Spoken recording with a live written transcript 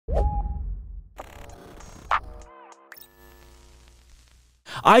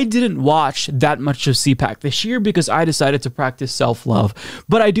I didn't watch that much of CPAC this year because I decided to practice self-love.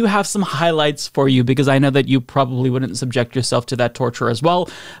 But I do have some highlights for you because I know that you probably wouldn't subject yourself to that torture as well.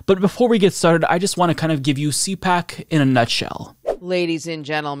 But before we get started, I just want to kind of give you CPAC in a nutshell. Ladies and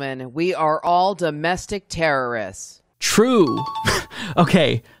gentlemen, we are all domestic terrorists. True.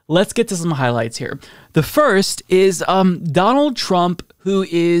 Okay, let's get to some highlights here. The first is Donald Trump, who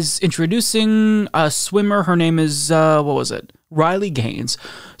is introducing a swimmer. Her name is, what was it? Riley Gaines.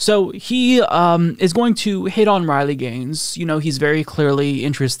 So he is going to hit on Riley Gaines. You know, he's very clearly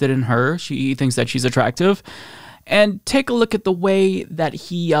interested in her. He thinks that she's attractive. And take a look at the way that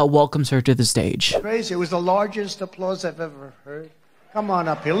he welcomes her to the stage. Crazy. It was the largest applause I've ever heard. Come on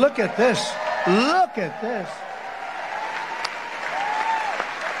up here. Look at this. Look at this.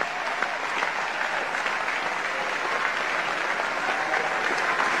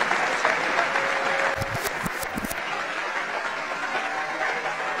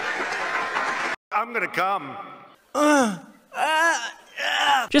 I'm gonna come.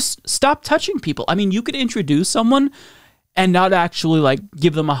 Just stop touching people. I mean, you could introduce someone and not actually like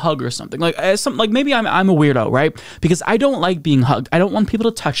give them a hug or something. Like maybe I'm a weirdo, right? Because I don't like being hugged. I don't want people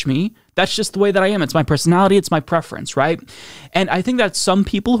to touch me. That's just the way that I am. It's my personality. It's my preference, right? And I think that some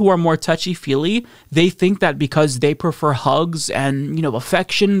people who are more touchy-feely, they think that because they prefer hugs and, you know,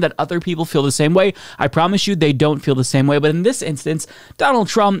 affection, that other people feel the same way. I promise you they don't feel the same way. But in this instance, Donald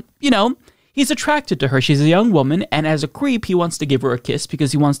Trump, you know, he's attracted to her. She's a young woman, and as a creep, he wants to give her a kiss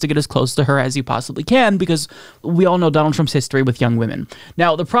because he wants to get as close to her as he possibly can, because we all know Donald Trump's history with young women.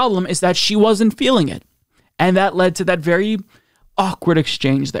 Now, the problem is that she wasn't feeling it, and that led to that very awkward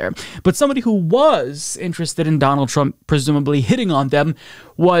exchange there. But somebody who was interested in Donald Trump presumably hitting on them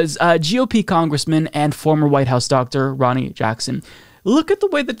was GOP congressman and former White House doctor Ronnie Jackson. Look at the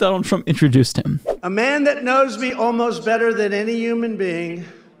way that Donald Trump introduced him. A man that knows me almost better than any human being.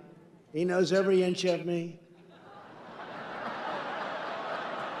 He knows every inch of me.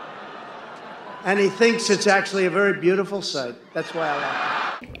 And he thinks it's actually a very beautiful sight. That's why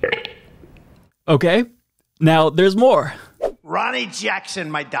I like it. Okay, now there's more. Ronnie Jackson,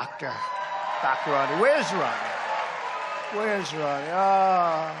 my doctor. Dr. Ronnie. Where's Ronnie? Where's Ronnie?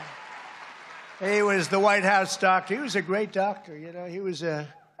 Oh. He was the White House doctor. He was a great doctor, you know. He was an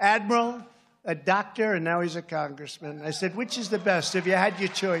admiral, a doctor, and now he's a congressman. I said, which is the best if you had your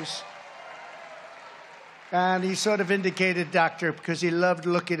choice? And he sort of indicated doctor because he loved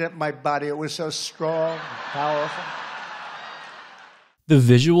looking at my body. It was so strong and powerful. The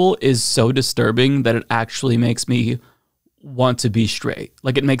visual is so disturbing that it actually makes me want to be straight.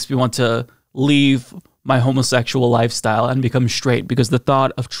 Like, it makes me want to leave my homosexual lifestyle and become straight, because the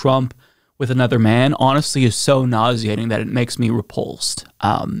thought of Trump with another man honestly is so nauseating that it makes me repulsed.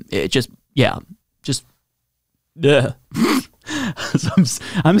 It just, yeah, just, ugh. So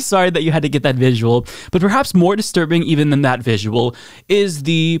I'm sorry that you had to get that visual, but perhaps more disturbing even than that visual is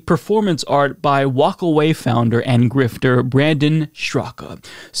the performance art by Walk Away founder and grifter Brandon Straka.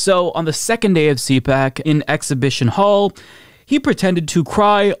 So on the second day of CPAC in Exhibition Hall, he pretended to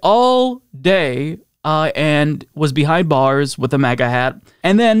cry all day and was behind bars with a MAGA hat.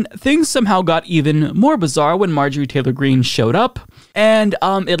 And then things somehow got even more bizarre when Marjorie Taylor Greene showed up, and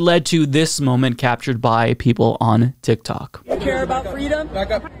it led to this moment captured by people on TikTok. You care about freedom?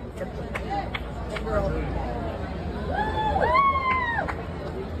 Back up. God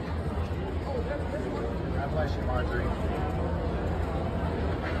bless you, Marjorie.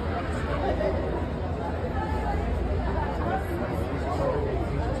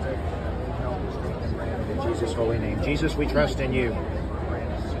 In Jesus' holy name. Jesus, we trust in you.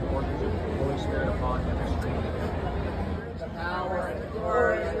 Holy Spirit upon him. The power and the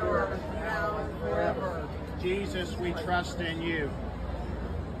glory and the now and forever. Jesus, we trust in you.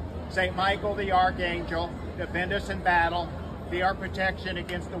 Saint Michael the Archangel, defend us in battle. Be our protection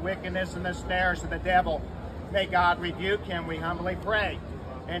against the wickedness and the snares of the devil. May God rebuke him, we humbly pray.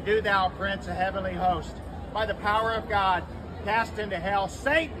 And do thou, Prince of heavenly host, by the power of God, cast into hell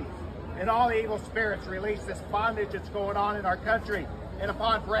Satan and all evil spirits. Release this bondage that's going on in our country and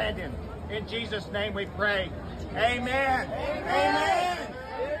upon Brandon. In Jesus' name we pray. Amen. Amen.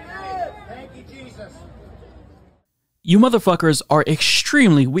 Amen. Thank you, Jesus. You motherfuckers are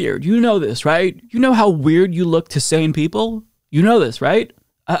extremely weird. You know this, right? You know how weird you look to sane people? You know this, right?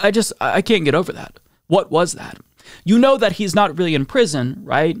 I can't get over that. What was that? You know that he's not really in prison,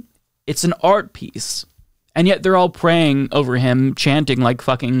 right? It's an art piece. And yet they're all praying over him, chanting like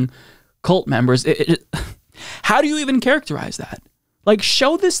fucking cult members. How do you even characterize that? Like,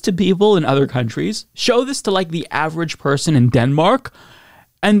 show this to people in other countries. Show this to like the average person in Denmark.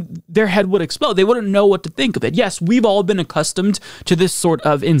 and their head would explode. They wouldn't know what to think of it. Yes, we've all been accustomed to this sort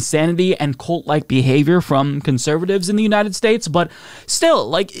of insanity and cult-like behavior from conservatives in the United States, but still,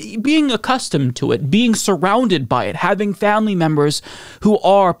 like, being accustomed to it, being surrounded by it, having family members who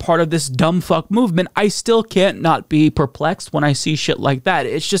are part of this dumb fuck movement, I still can't not be perplexed when I see shit like that.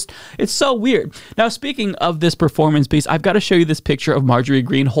 It's so weird. Now, speaking of this performance piece, I've got to show you this picture of Marjorie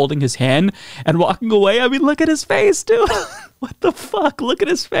Greene holding his hand and walking away. I mean, look at his face, dude. What the fuck? Look at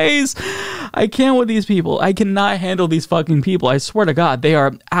his face. I can't with these people. I cannot handle these fucking people. I swear to God, they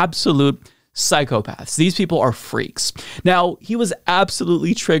are absolute psychopaths. These people are freaks. Now, he was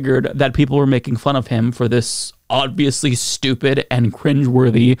absolutely triggered that people were making fun of him for this obviously stupid and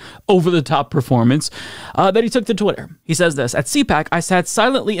cringeworthy, over-the-top performance that he took to Twitter. He says this: "At CPAC, I sat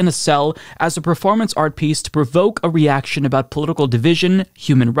silently in a cell as a performance art piece to provoke a reaction about political division,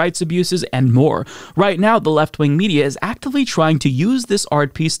 human rights abuses, and more. Right now, the left-wing media is actively trying to use this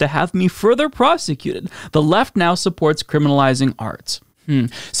art piece to have me further prosecuted. The left now supports criminalizing art."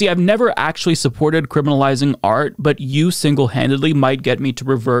 See, I've never actually supported criminalizing art, but you single-handedly might get me to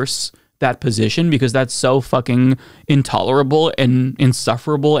reverse that position, because that's so fucking intolerable and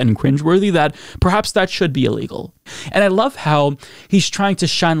insufferable and cringeworthy that perhaps that should be illegal. And I love how he's trying to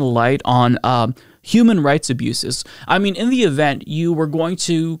shine a light on human rights abuses. I mean, in the event you were going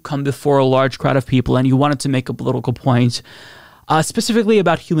to come before a large crowd of people and you wanted to make a political point, specifically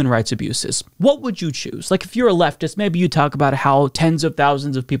about human rights abuses, what would you choose? Like, if you're a leftist, maybe you talk about how tens of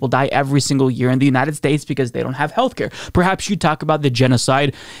thousands of people die every single year in the United States because they don't have healthcare. Perhaps you talk about the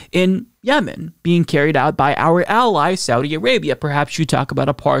genocide in Yemen being carried out by our ally, Saudi Arabia. Perhaps you talk about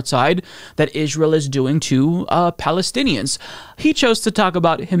apartheid that Israel is doing to Palestinians. He chose to talk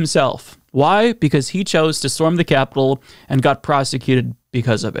about himself. Why? Because he chose to storm the Capitol and got prosecuted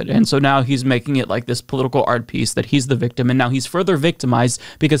because of it. And so now he's making it like this political art piece that he's the victim, and now he's further victimized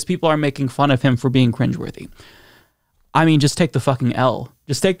because people are making fun of him for being cringeworthy. I mean, just take the fucking L.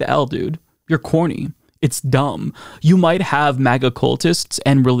 Just take the L, dude. You're corny. It's dumb. You might have MAGA cultists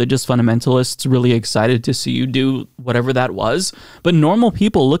and religious fundamentalists really excited to see you do whatever that was, but normal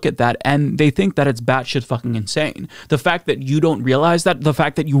people look at that and they think that it's batshit fucking insane. The fact that you don't realize that, the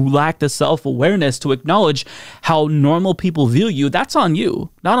fact that you lack the self-awareness to acknowledge how normal people view you, that's on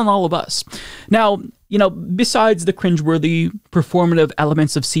you, not on all of us. Now, you know, besides the cringeworthy performative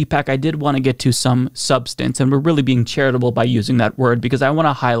elements of CPAC, I did want to get to some substance, and we're really being charitable by using that word because I want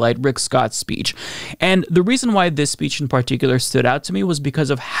to highlight Rick Scott's speech. And the reason why this speech in particular stood out to me was because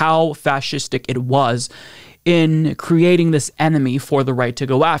of how fascistic it was in creating this enemy for the right to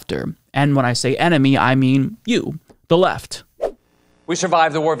go after. And when I say enemy, I mean you, the left. We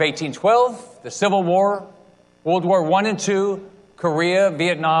survived the War of 1812, the Civil War, World War I and II, Korea,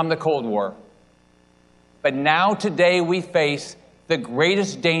 Vietnam, the Cold War. But now, today, we face the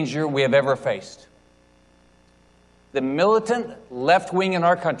greatest danger we have ever faced. The militant left wing in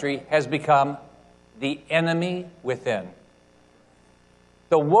our country has become the enemy within.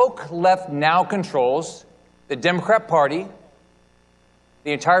 The woke left now controls the Democrat Party,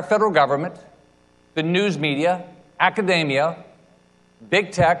 the entire federal government, the news media, academia,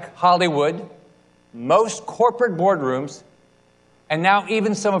 big tech, Hollywood, most corporate boardrooms, and now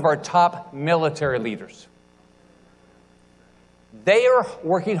even some of our top military leaders. They are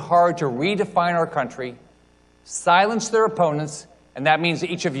working hard to redefine our country, silence their opponents, and that means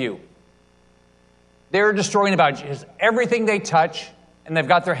each of you. They're destroying about just everything they touch, and they've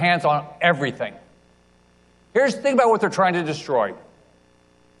got their hands on everything. Here's the thing about what they're trying to destroy: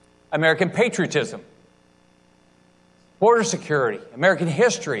 American patriotism, border security, American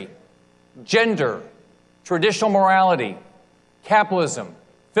history, gender, traditional morality, capitalism,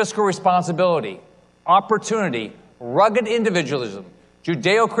 fiscal responsibility, opportunity, rugged individualism,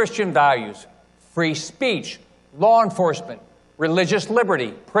 Judeo-Christian values, free speech, law enforcement, religious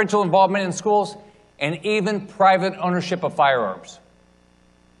liberty, parental involvement in schools, and even private ownership of firearms.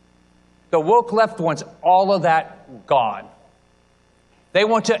 The woke left wants all of that gone. They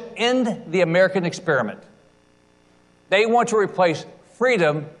want to end the American experiment. They want to replace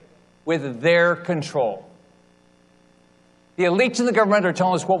freedom with their control. The elites in the government are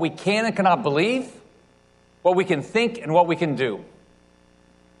telling us what we can and cannot believe, what we can think and what we can do.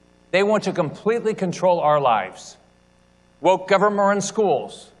 They want to completely control our lives. Woke government-run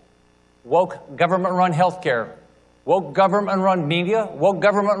schools, woke government-run healthcare, woke government-run media, woke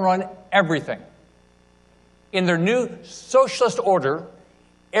government-run everything. In their new socialist order,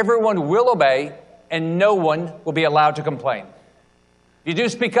 everyone will obey and no one will be allowed to complain. If you do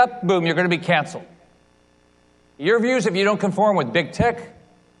speak up, boom, you're going to be canceled. Your views, if you don't conform with big tech,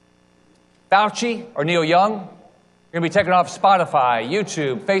 Fauci or Neil Young, You're going to be taken off Spotify,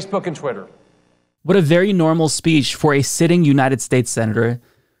 YouTube, Facebook, and Twitter. What a very normal speech for a sitting United States senator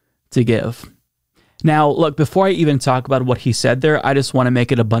to give. Now, look, before I even talk about what he said there, I just want to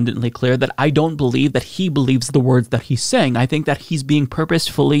make it abundantly clear that I don't believe that he believes the words that he's saying. I think that he's being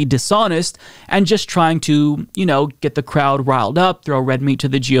purposefully dishonest and just trying to, get the crowd riled up, throw red meat to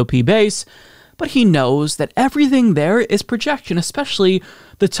the GOP base. But he knows that everything there is projection, especially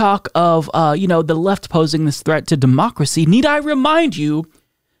the talk of, the left posing this threat to democracy. Need I remind you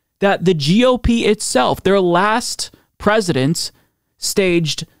that the GOP itself, their last president,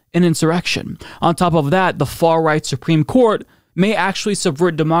 staged an insurrection. On top of that, the far-right Supreme Court may actually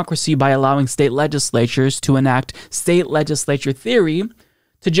subvert democracy by allowing state legislatures to enact state legislature theory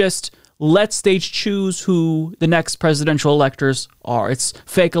to just let states choose who the next presidential electors are. It's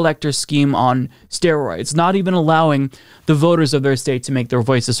fake elector scheme on steroids, not even allowing the voters of their state to make their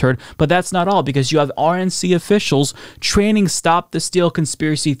voices heard. But that's not all, because you have RNC officials training Stop the Steal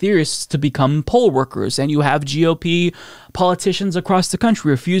conspiracy theorists to become poll workers, and you have GOP politicians across the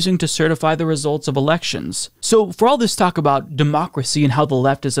country refusing to certify the results of elections. So for all this talk about democracy and how the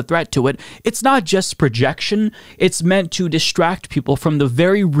left is a threat to it, it's not just projection. It's meant to distract people from the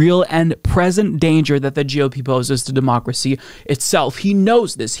very real and present danger that the GOP poses to democracy itself. He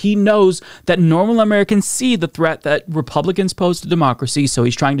knows this. He knows that normal Americans see the threat that Republicans pose to democracy, so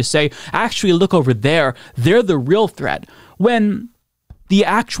he's trying to say, actually, look over there. They're the real threat. When the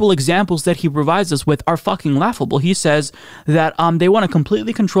actual examples that he provides us with are fucking laughable. He says that they want to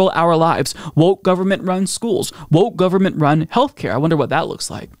completely control our lives. Woke government run schools. Woke government run healthcare. I wonder what that looks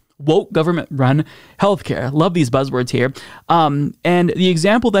like. Woke government run healthcare. Love these buzzwords here. And the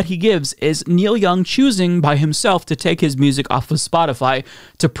example that he gives is Neil Young choosing by himself to take his music off of Spotify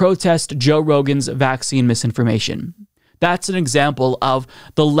to protest Joe Rogan's vaccine misinformation. That's an example of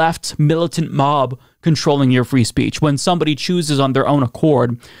the left militant mob controlling your free speech, when somebody chooses on their own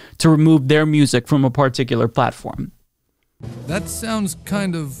accord to remove their music from a particular platform. That sounds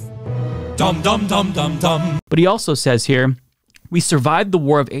kind of dumb. But he also says here, we survived the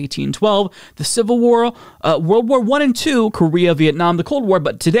War of 1812, the Civil War, World War I and II, Korea, Vietnam, the Cold War,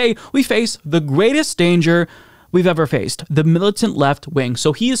 but today we face the greatest danger we've ever faced, the militant left wing.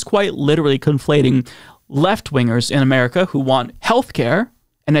 So he is quite literally conflating left-wingers in America who want healthcare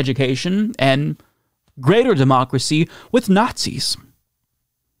and education and greater democracy with Nazis.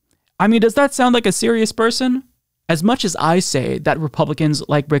 I mean, does that sound like a serious person? As much as I say that Republicans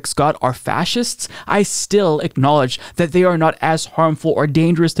like Rick Scott are fascists, I still acknowledge that they are not as harmful or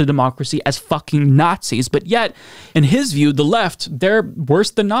dangerous to democracy as fucking Nazis. But yet, in his view, the left, they're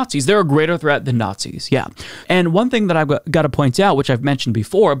worse than Nazis. They're a greater threat than Nazis. Yeah. And one thing that I've got to point out, which I've mentioned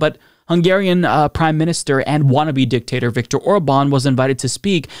before, but Hungarian Prime Minister and wannabe dictator Viktor Orban was invited to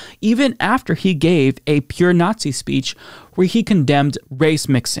speak even after he gave a pure Nazi speech where he condemned race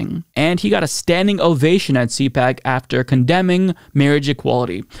mixing. And he got a standing ovation at CPAC after condemning marriage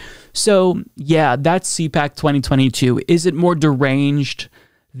equality. So, yeah, that's CPAC 2022. Is it more deranged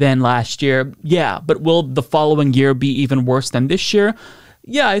than last year? Yeah, but will the following year be even worse than this year?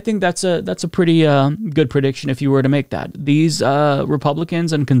 Yeah, I think that's a pretty good prediction if you were to make that. These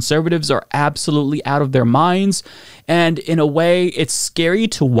Republicans and conservatives are absolutely out of their minds, and in a way, it's scary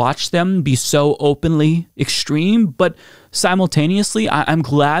to watch them be so openly extreme, but simultaneously, I'm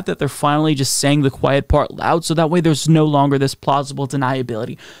glad that they're finally just saying the quiet part loud, so that way there's no longer this plausible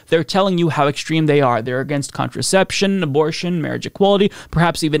deniability. They're telling you how extreme they are. They're against contraception, abortion, marriage equality,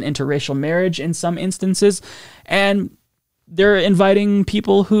 perhaps even interracial marriage in some instances, and they're inviting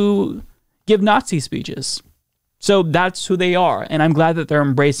people who give Nazi speeches. So that's who they are, and I'm glad that they're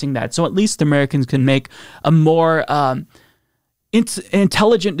embracing that. So at least Americans can make a more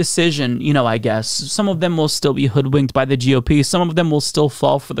intelligent decision, I guess. Some of them will still be hoodwinked by the GOP. Some of them will still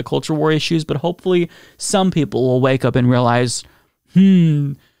fall for the culture war issues, but hopefully some people will wake up and realize,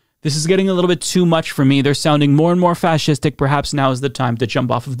 this is getting a little bit too much for me. They're sounding more and more fascistic. Perhaps now is the time to jump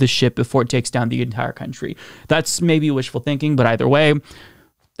off of the ship before it takes down the entire country. That's maybe wishful thinking, but either way,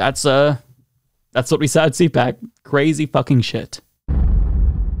 that's what we saw at CPAC. Crazy fucking shit.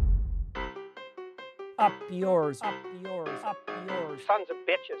 Up yours. Sons of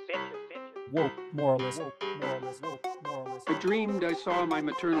bitches. Woke moralists. I dreamed I saw my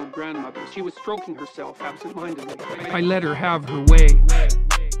maternal grandmother. She was stroking herself absent-mindedly. I let her have her way.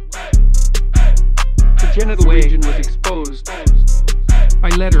 Her genital region was exposed. I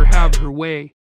let her have her way.